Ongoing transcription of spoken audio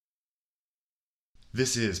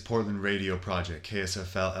This is Portland Radio Project,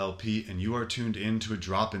 KSFL LP, and you are tuned in to a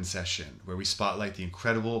drop-in session where we spotlight the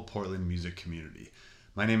incredible Portland music community.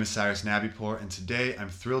 My name is Cyrus Nabipor, and today I'm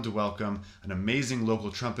thrilled to welcome an amazing local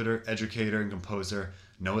trumpeter, educator, and composer,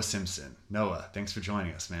 Noah Simpson. Noah, thanks for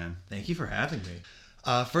joining us, man. Thank you for having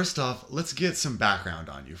me. First off, let's get some background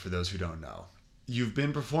on you for those who don't know. You've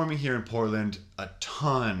been performing here in Portland a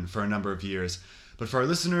ton for a number of years, but for our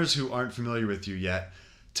listeners who aren't familiar with you yet,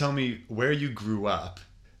 tell me where you grew up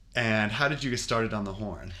and how did you get started on the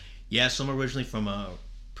horn? Yeah, so I'm originally from a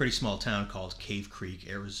pretty small town called Cave Creek,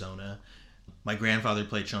 Arizona. My grandfather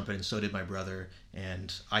played trumpet and so did my brother,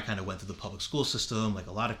 and I kind of went through the public school system like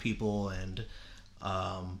a lot of people, and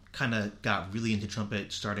kind of got really into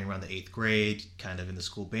trumpet starting around the 8th grade, kind of in the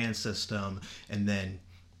school band system, and then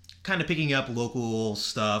kind of picking up local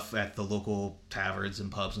stuff at the local taverns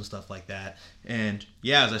and pubs and stuff like that. And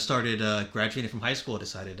yeah, as I started graduating from high school, I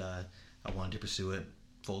decided I wanted to pursue it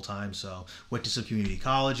full time. So went to some community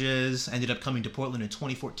colleges, ended up coming to Portland in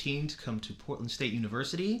 2014 to come to Portland State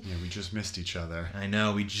University. Yeah, we just missed each other. I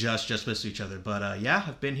know, we just missed each other. But yeah,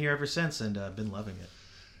 I've been here ever since and been loving it.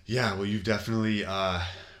 Yeah, well, you've definitely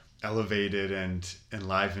elevated and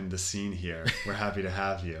enlivened the scene here. We're happy to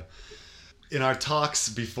have you. In our talks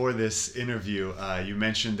before this interview, you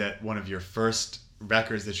mentioned that one of your first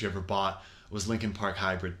records that you ever bought was Linkin Park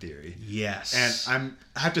Hybrid Theory. Yes. And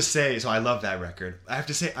I have to say, so I love that record. I have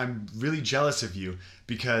to say I'm really jealous of you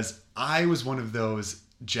because I was one of those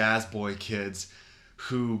jazz boy kids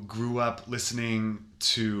who grew up listening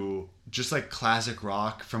to just like classic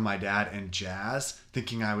rock from my dad and jazz,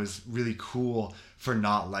 thinking I was really cool for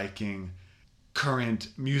not liking current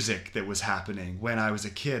music that was happening when I was a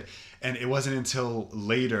kid. And it wasn't until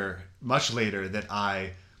later, much later, that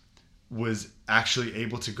I was actually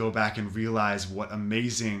able to go back and realize what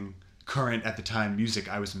amazing current at the time music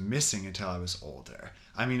I was missing until I was older.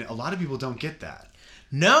 I mean, a lot of people don't get that.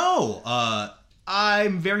 No,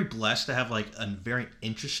 I'm very blessed to have like a very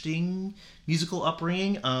interesting musical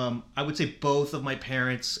upbringing. I would say both of my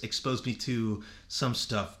parents exposed me to some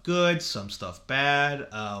stuff good, some stuff bad.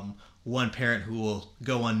 One parent who will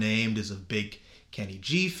go unnamed is a big Kenny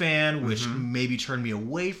G fan, which maybe turned me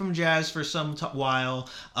away from jazz for some while.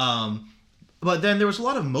 But then there was a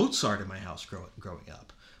lot of Mozart in my house growing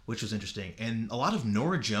up, which was interesting. And a lot of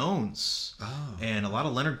Nora Jones and a lot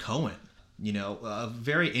of Leonard Cohen. You know, a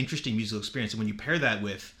very interesting musical experience. And when you pair that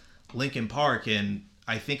with Linkin Park, and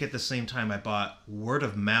I think at the same time I bought Word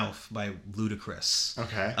of Mouth by Ludacris.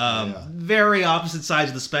 Okay. Very opposite sides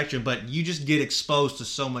of the spectrum, but you just get exposed to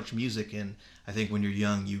so much music, and I think when you're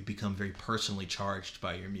young, you become very personally charged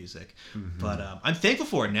by your music. But I'm thankful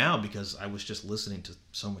for it now because I was just listening to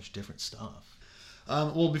so much different stuff.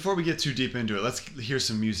 Well, before we get too deep into it, let's hear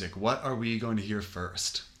some music. What are we going to hear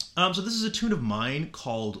first? So this is a tune of mine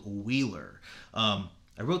called Wheeler. I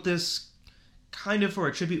wrote this kind of for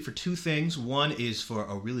a tribute for two things. One is for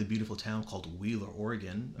a really beautiful town called Wheeler,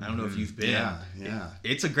 Oregon. I don't know if you've been. Yeah.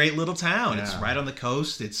 It's a great little town. Yeah. It's right on the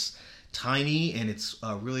coast. It's tiny and it's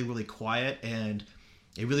really, really quiet. And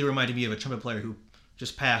it really reminded me of a trumpet player who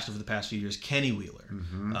just passed over the past few years, Kenny Wheeler.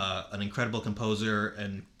 An incredible composer,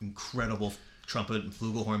 an incredible trumpet and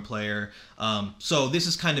flugelhorn player. So this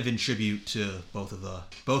is kind of in tribute to both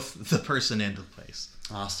the person and the place.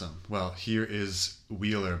 Awesome. Well, here is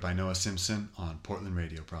Wheeler by Noah Simpson on Portland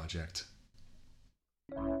Radio Project.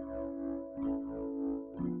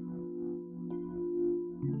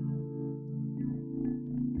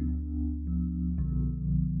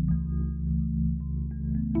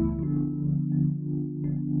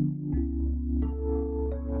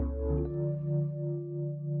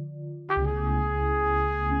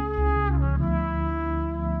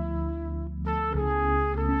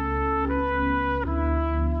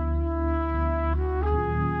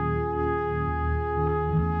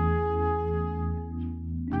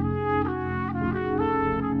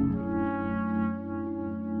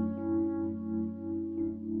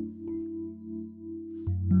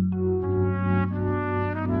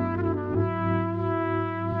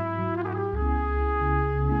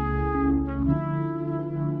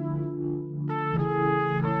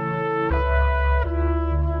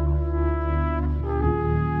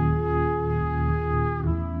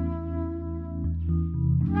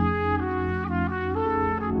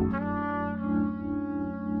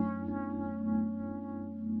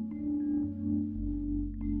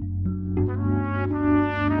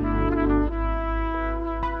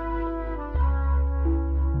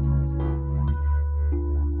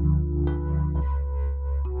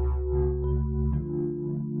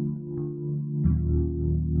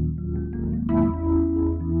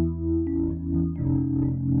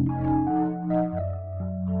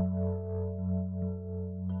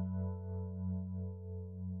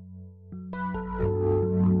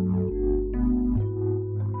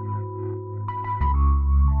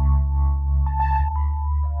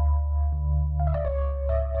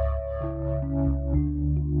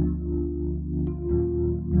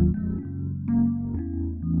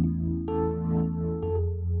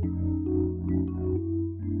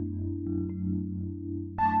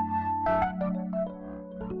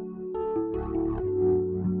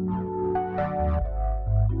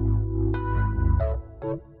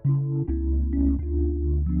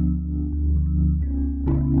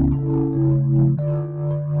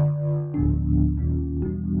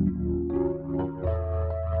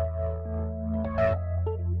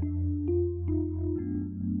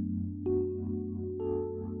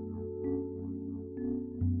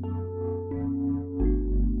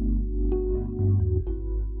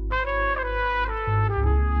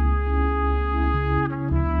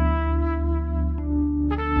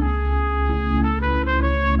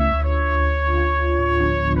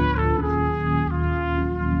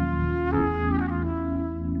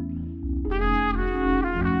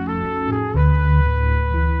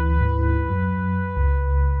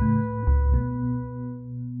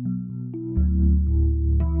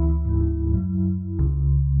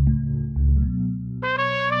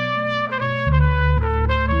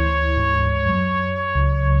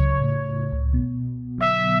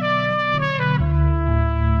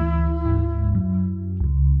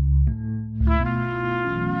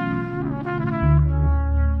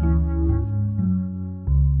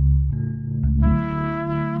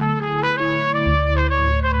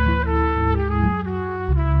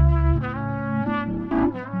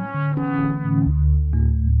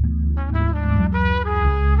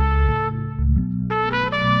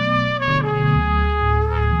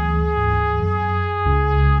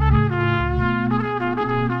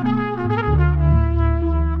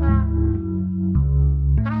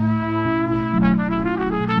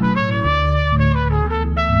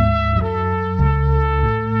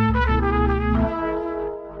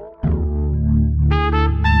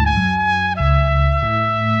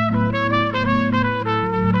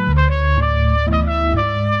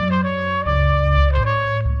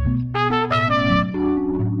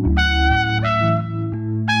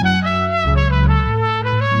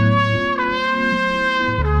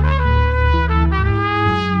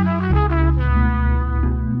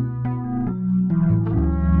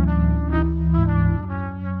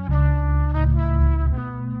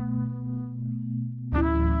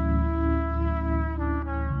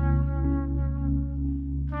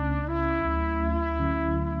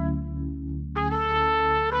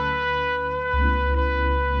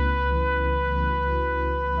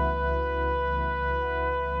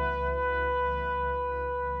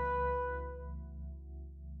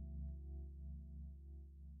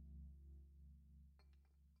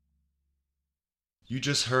 You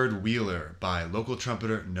just heard Wheeler by local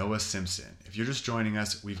trumpeter Noah Simpson. If you're just joining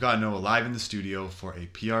us, we've got Noah live in the studio for a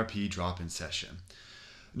PRP drop-in session.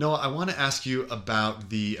 Noah, I want to ask you about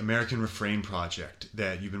the American Refrain project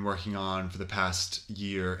that you've been working on for the past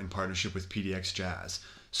year in partnership with PDX Jazz.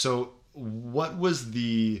 So what was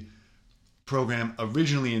the program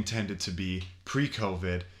originally intended to be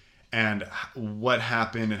pre-COVID, and what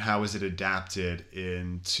happened and how was it adapted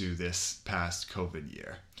into this past COVID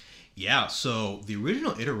year? Yeah, so the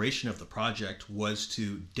original iteration of the project was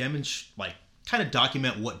to demonstrate, kind of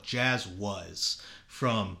document what jazz was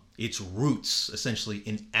from its roots, essentially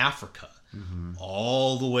in Africa,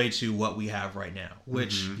 all the way to what we have right now,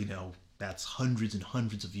 which, that's hundreds and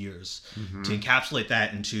hundreds of years. To encapsulate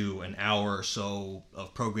that into an hour or so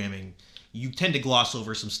of programming, you tend to gloss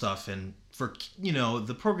over some stuff, and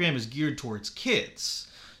the program is geared towards kids.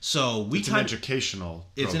 So it's an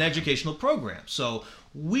educational program. So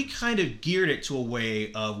we kind of geared it to a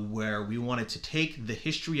way of where we wanted to take the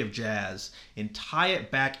history of jazz and tie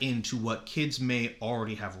it back into what kids may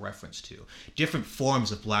already have reference to. Different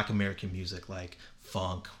forms of Black American music like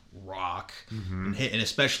funk, rock, and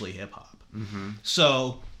especially hip hop.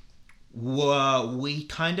 So we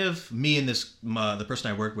kind of, me and the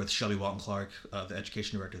person I worked with, Shelby Walton Clark, the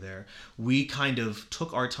education director there, we kind of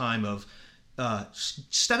took our time of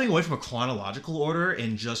stepping away from a chronological order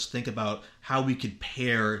and just think about how we could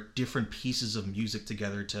pair different pieces of music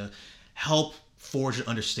together to help forge an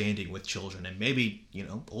understanding with children and maybe,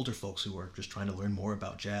 older folks who are just trying to learn more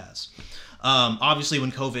about jazz. Obviously,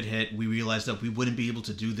 when COVID hit, we realized that we wouldn't be able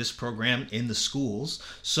to do this program in the schools.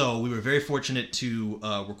 So we were very fortunate to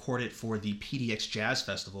record it for the PDX Jazz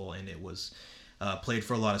Festival, and it was played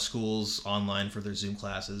for a lot of schools online for their Zoom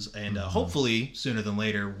classes. And hopefully, sooner than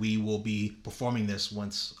later, we will be performing this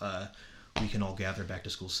once we can all gather back to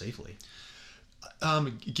school safely.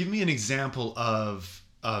 Give me an example of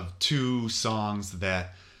two songs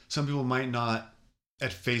that some people might not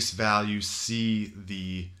at face value see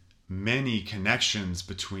the many connections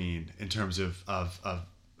between in terms of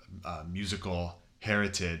musical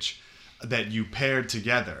heritage that you paired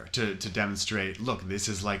together to demonstrate, look, this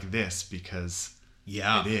is like this because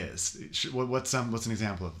it is. What's an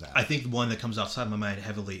example of that? I think the one that comes outside my mind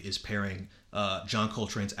heavily is pairing John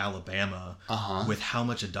Coltrane's Alabama with How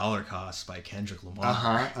Much a Dollar Costs by Kendrick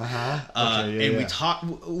Lamar. We talk,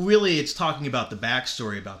 really it's talking about the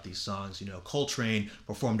backstory about these songs. Coltrane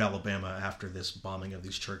performed Alabama after this bombing of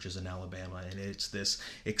these churches in Alabama, and it's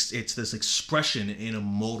this expression in a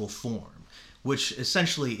modal form, which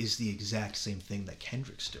essentially is the exact same thing that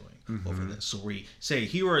Kendrick's doing over this. So we say,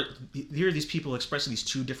 here are these people expressing these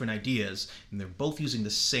two different ideas, and they're both using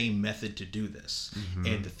the same method to do this.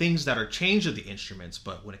 And the things that are changed are the instruments,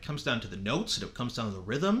 but when it comes down to the notes and it comes down to the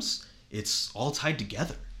rhythms, it's all tied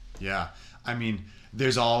together. Yeah. I mean,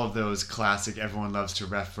 there's all of those classic, everyone loves to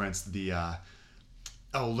reference the,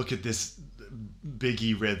 look at this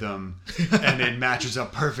Biggie rhythm, and it matches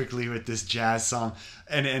up perfectly with this jazz song.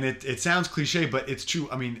 And it sounds cliche, but it's true.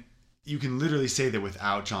 I mean, you can literally say that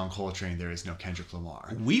without John Coltrane, there is no Kendrick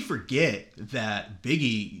Lamar. We forget that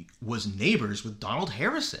Biggie was neighbors with Donald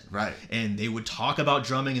Harrison. Right. And they would talk about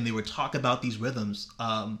drumming and they would talk about these rhythms.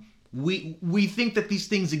 We think that these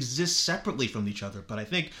things exist separately from each other, but I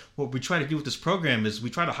think what we try to do with this program is we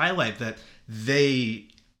try to highlight that they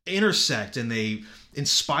intersect and they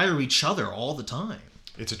inspire each other all the time.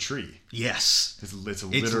 It's a tree. Yes. It's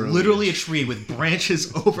literally a tree with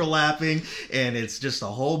branches overlapping, and it's just a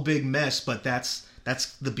whole big mess, but that's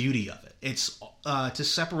the beauty of it. It's to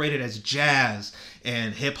separate it as jazz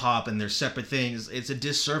and hip hop and they're separate things, it's a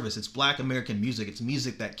disservice. It's Black American music. It's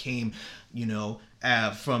music that came,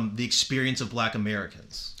 from the experience of Black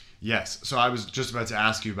Americans. Yes. So I was just about to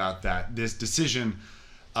ask you about that. This decision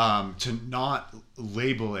to not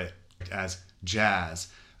label it as jazz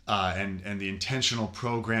and the intentional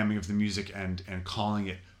programming of the music and calling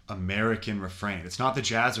it American refrain. It's not the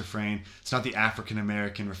jazz refrain. It's not the African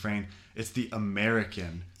American refrain. It's the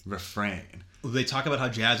American refrain. They talk about how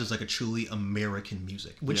jazz is like a truly American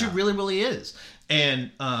music, which it really, really is.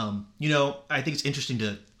 And, I think it's interesting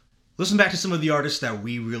to listen back to some of the artists that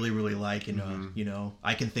we really, really like. And,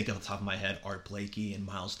 I can think of off the top of my head, Art Blakey and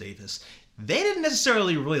Miles Davis. They didn't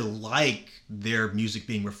necessarily really like their music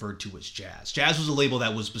being referred to as jazz. Jazz was a label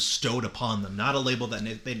that was bestowed upon them, not a label that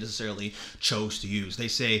they necessarily chose to use. They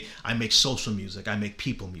say, I make social music, I make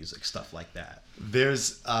people music, stuff like that.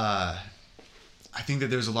 I think that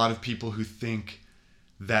there's a lot of people who think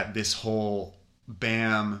that this whole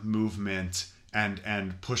BAM movement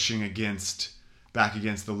and pushing back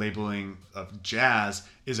against the labeling of jazz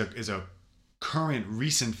is a current,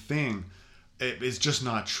 recent thing. is just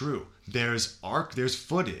not true. There's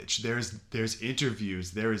footage, there's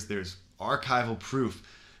interviews, there's archival proof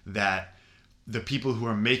that the people who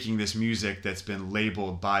are making this music that's been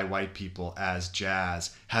labeled by white people as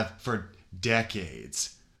jazz have for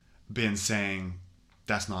decades been saying,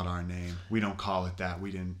 that's not our name. We don't call it that.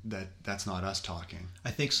 That's not us talking.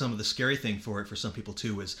 I think some of the scary thing for some people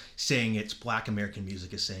too is saying it's Black American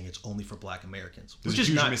music is saying it's only for Black Americans. There's a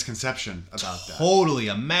huge misconception about that. Totally,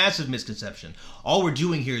 a massive misconception. All we're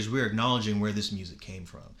doing here is we're acknowledging where this music came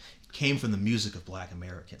from. It came from the music of Black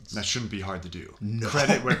Americans. That shouldn't be hard to do. No.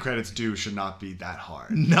 Credit where credit's due should not be that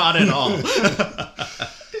hard. Not at all.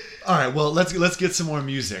 All right, well, let's get some more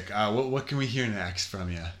music. What can we hear next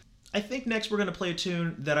from you? I think next we're going to play a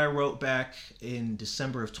tune that I wrote back in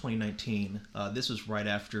December of 2019. This was right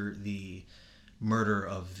after the murder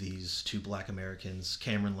of these two Black Americans,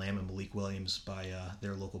 Cameron Lamb and Malik Williams, by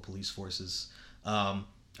their local police forces. Like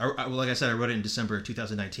I said, I wrote it in December of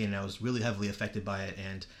 2019, and I was really heavily affected by it,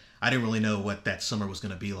 and I didn't really know what that summer was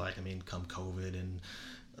going to be like. I mean, come COVID and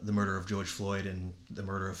the murder of George Floyd and the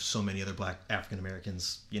murder of so many other Black African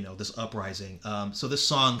Americans, this uprising. So this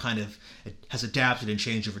song kind of has adapted and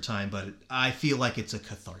changed over time, but I feel like it's a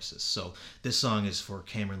catharsis. So this song is for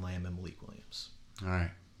Cameron Lamb and Malik Williams. All right,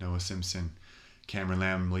 Noah Simpson, Cameron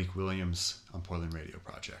Lamb, Malik Williams on Portland Radio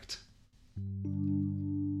Project.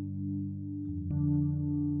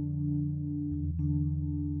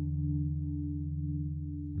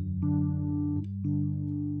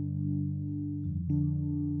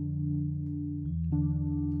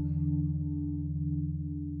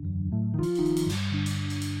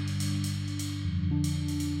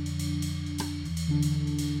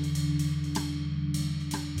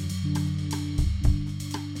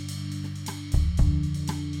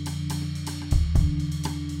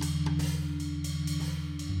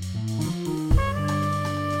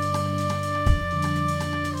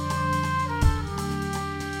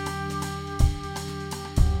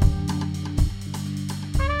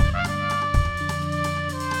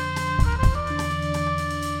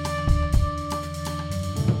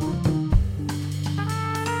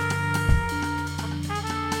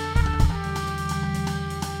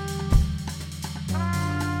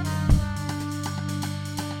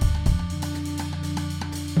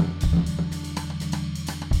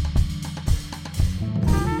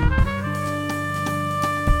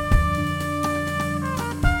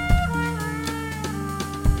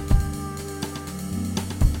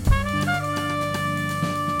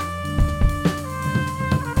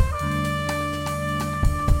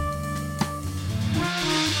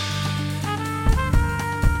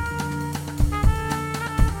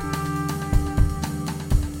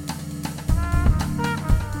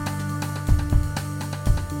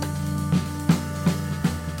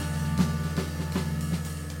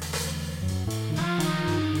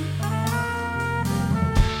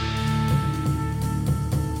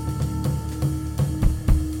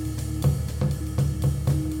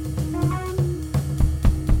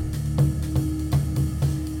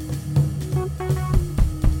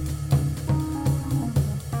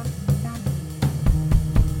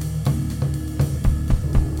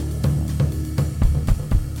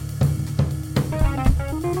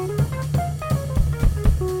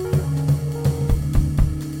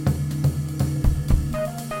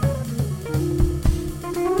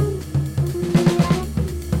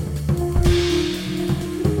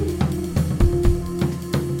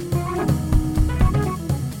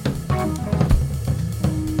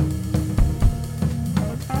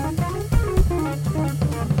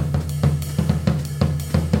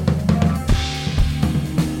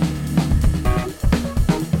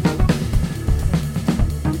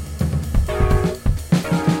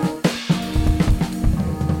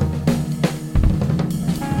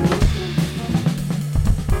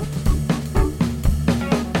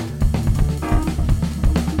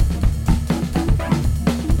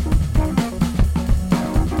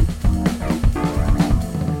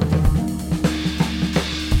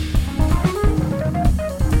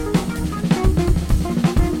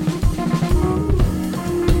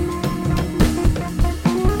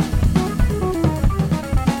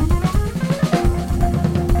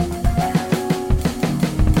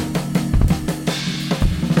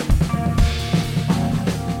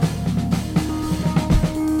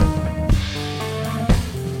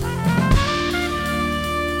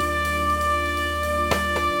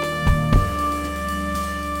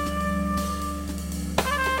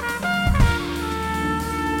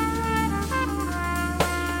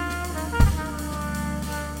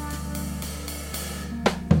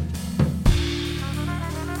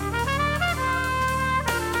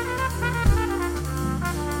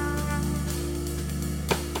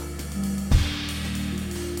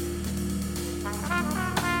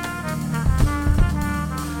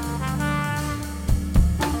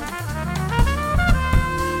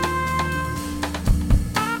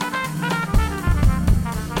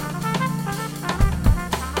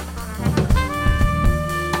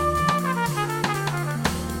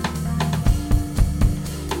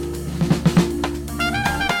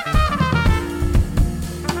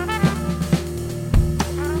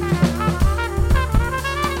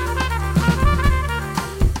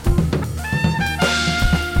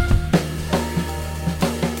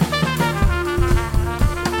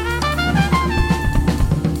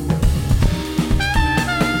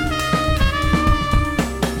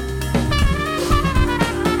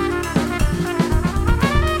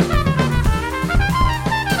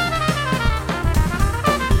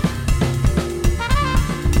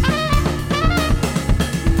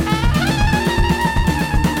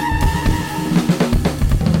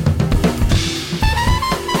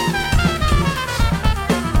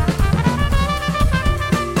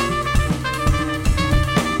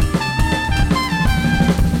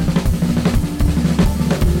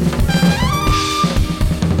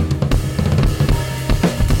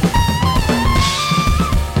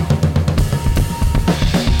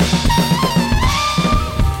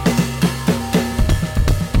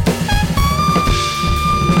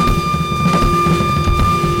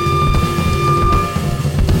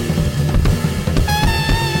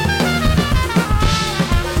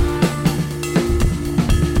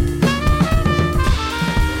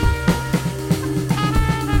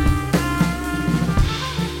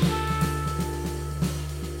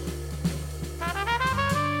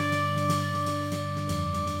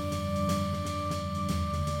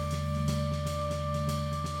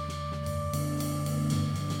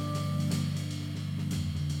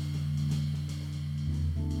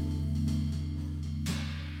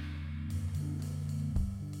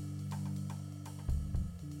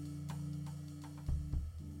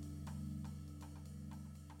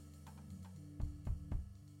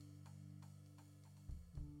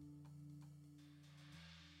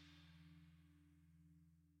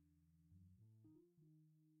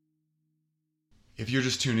 If you're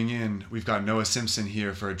just tuning in, we've got Noah Simpson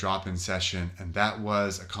here for a drop-in session, and that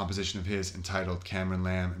was a composition of his entitled Cameron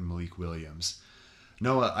Lamb and Malik Williams.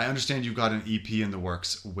 Noah, I understand you've got an EP in the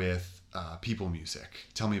works with People Music.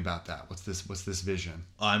 Tell me about that. What's this vision?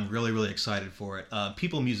 I'm really, really excited for it.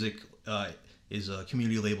 People Music is a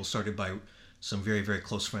community label started by some very, very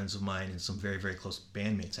close friends of mine and some very, very close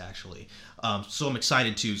bandmates, actually. So I'm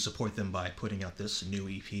excited to support them by putting out this new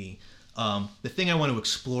EP. The thing I want to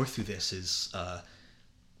explore through this is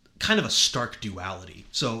kind of a stark duality.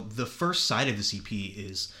 So the first side of this EP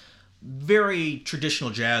is very traditional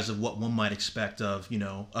jazz of what one might expect of,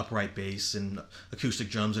 upright bass and acoustic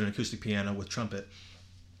drums and an acoustic piano with trumpet.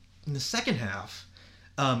 And the second half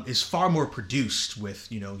is far more produced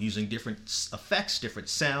with, using different effects, different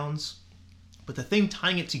sounds. But the thing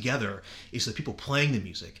tying it together is the people playing the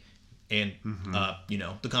music and,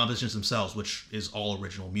 the compositions themselves, which is all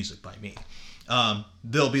original music by me.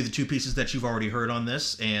 There'll be the two pieces that you've already heard on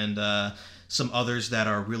this and some others that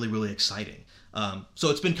are really, really exciting. So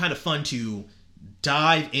it's been kind of fun to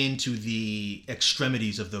dive into the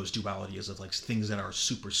extremities of those dualities of like things that are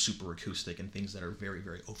super, super acoustic and things that are very,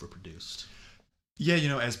 very overproduced.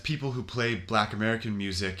 Yeah, as people who play Black American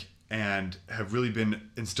music and have really been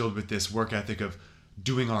instilled with this work ethic of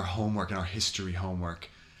doing our homework and our history homework,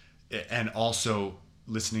 and also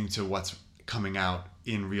listening to what's coming out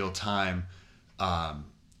in real time,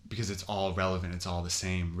 because it's all relevant, it's all the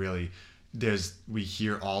same, really. We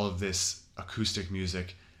hear all of this acoustic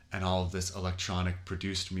music and all of this electronic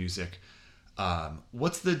produced music.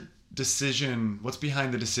 What's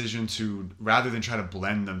behind the decision to, rather than try to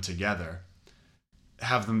blend them together,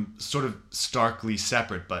 have them sort of starkly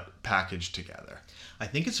separate but packaged together? I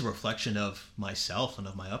think it's a reflection of myself and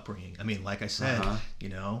of my upbringing. I mean, like I said,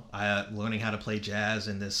 learning how to play jazz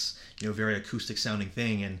and this, very acoustic sounding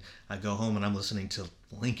thing, and I go home and I'm listening to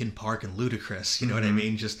Linkin Park and Ludacris, you know what I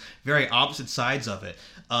mean? Just very opposite sides of it.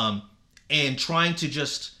 And trying to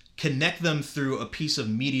just connect them through a piece of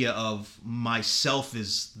media of myself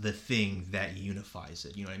is the thing that unifies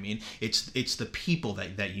it. You know what I mean? It's the people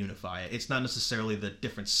that unify it. It's not necessarily the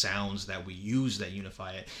different sounds that we use that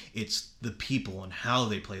unify it. It's the people and how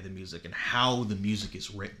they play the music and how the music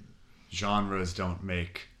is written. Genres don't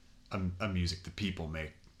make a music. The people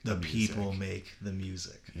make the music. People make the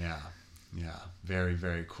music. Yeah. Very,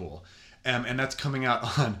 very cool. And that's coming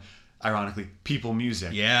out on, ironically, People Music.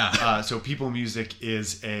 Yeah. So People Music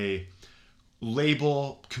is a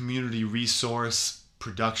label, community resource,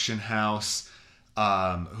 production house.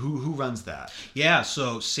 Who runs that? Yeah,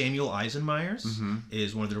 so Samuel Eisenmeyers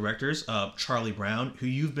is one of the directors. Charlie Brown, who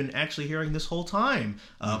you've been actually hearing this whole time,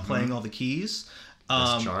 playing all the keys.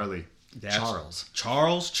 That's Charlie.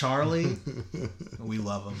 Charlie. We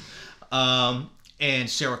love him. And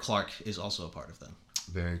Sarah Clark is also a part of them.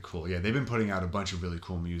 Very cool. Yeah, they've been putting out a bunch of really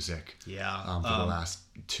cool music. Yeah. For the last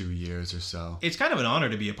 2 years or so. It's kind of an honor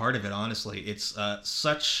to be a part of it, honestly. It's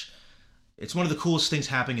it's one of the coolest things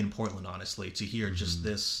happening in Portland, honestly, to hear just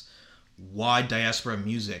this wide diaspora of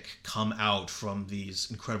music come out from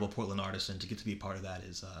these incredible Portland artists, and to get to be a part of that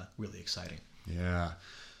is really exciting. Yeah.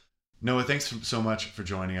 Noah, thanks so much for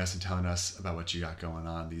joining us and telling us about what you got going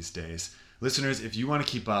on these days. Listeners, if you want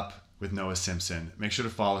to keep up with Noah Simpson, make sure to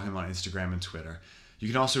follow him on Instagram and Twitter. You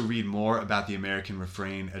can also read more about the American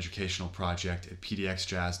Refrain Educational Project at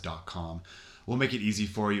pdxjazz.com. We'll make it easy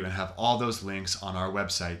for you and have all those links on our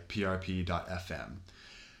website, prp.fm.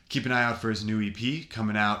 Keep an eye out for his new EP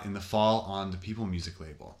coming out in the fall on the People Music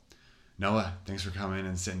label. Noah, thanks for coming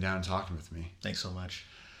and sitting down and talking with me. Thanks so much.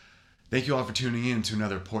 Thank you all for tuning in to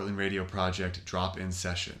another Portland Radio Project drop-in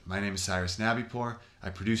session. My name is Cyrus Nabipur. I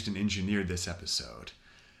produced and engineered this episode.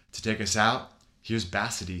 To take us out, here's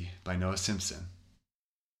Bassity by Noah Simpson.